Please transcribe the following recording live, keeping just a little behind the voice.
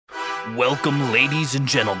Welcome, ladies and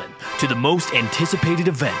gentlemen, to the most anticipated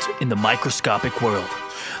event in the microscopic world,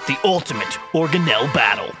 the ultimate organelle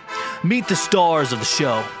battle. Meet the stars of the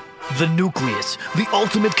show. The nucleus, the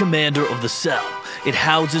ultimate commander of the cell. It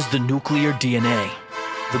houses the nuclear DNA.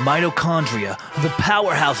 The mitochondria, the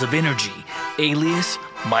powerhouse of energy, alias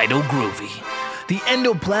mitogroovy. The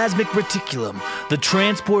endoplasmic reticulum, the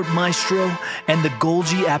transport maestro, and the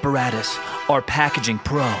Golgi apparatus, our packaging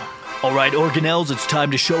pro. Alright, organelles, it's time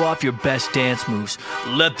to show off your best dance moves.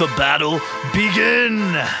 Let the battle begin!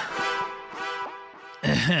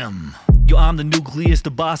 Ahem. Yo, I'm the nucleus, the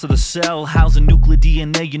boss of the cell. Housing nuclear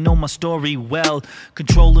DNA, you know my story well.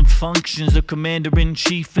 Controlling functions, the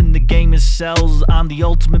commander-in-chief in the game is cells. I'm the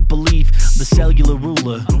ultimate belief, the cellular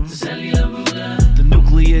ruler. The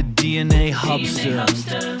nuclear DNA hubster.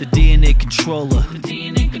 The DNA controller.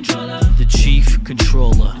 The chief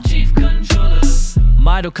controller.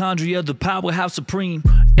 Mitochondria, the powerhouse supreme.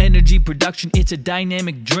 Energy production, it's a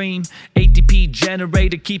dynamic dream. ATP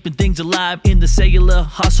generator, keeping things alive. In the cellular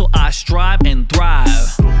hustle, I strive and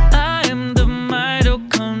thrive. I am the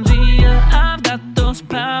mitochondria. I've got those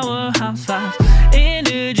powerhouse vibes.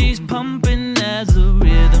 Energy's pumping as the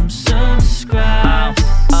rhythm subscribes.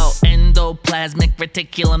 Oh, endoplasmic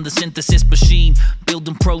reticulum, the synthesis machine.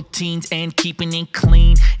 Building proteins and keeping it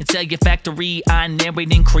clean. In cellular factory, I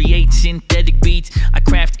narrate and create synthetic beats. I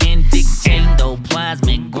craft and dictate.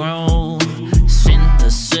 Endoplasmic growth,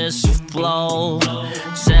 synthesis flow.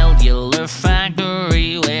 Cellular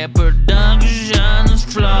factory where productions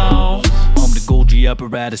flow. I'm the Golgi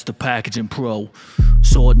apparatus, the packaging pro.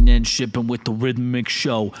 Sorting and shipping with the rhythmic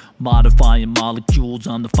show. Modifying molecules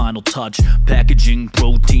on the final touch. Packaging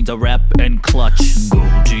proteins, I wrap and clutch.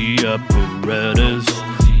 Golgi apparatus,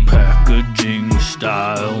 packaging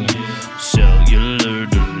style. Cellular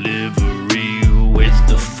delivery with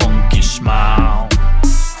the funky smile.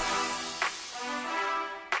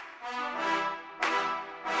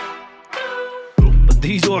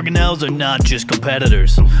 These organelles are not just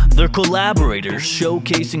competitors, they're collaborators,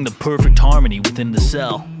 showcasing the perfect harmony within the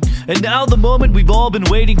cell. And now the moment we've all been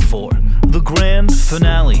waiting for, the grand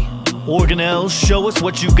finale. Organelles, show us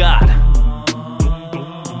what you got.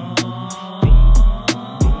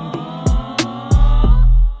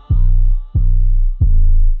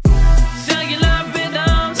 Cellular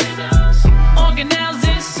rhythms, organelles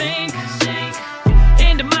in sync.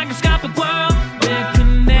 In the microscopic world, where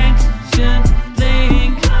connections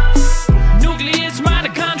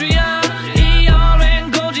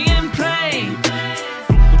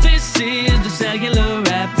cellular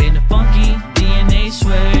wrap in a funky DNA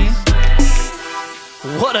sway.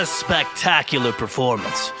 What a spectacular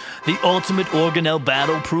performance! The ultimate organelle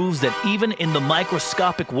battle proves that even in the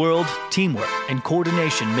microscopic world, teamwork and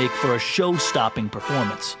coordination make for a show-stopping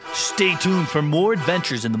performance. Stay tuned for more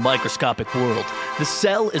adventures in the microscopic world. The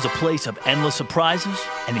cell is a place of endless surprises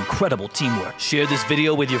and incredible teamwork. Share this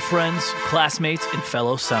video with your friends, classmates, and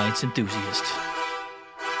fellow science enthusiasts.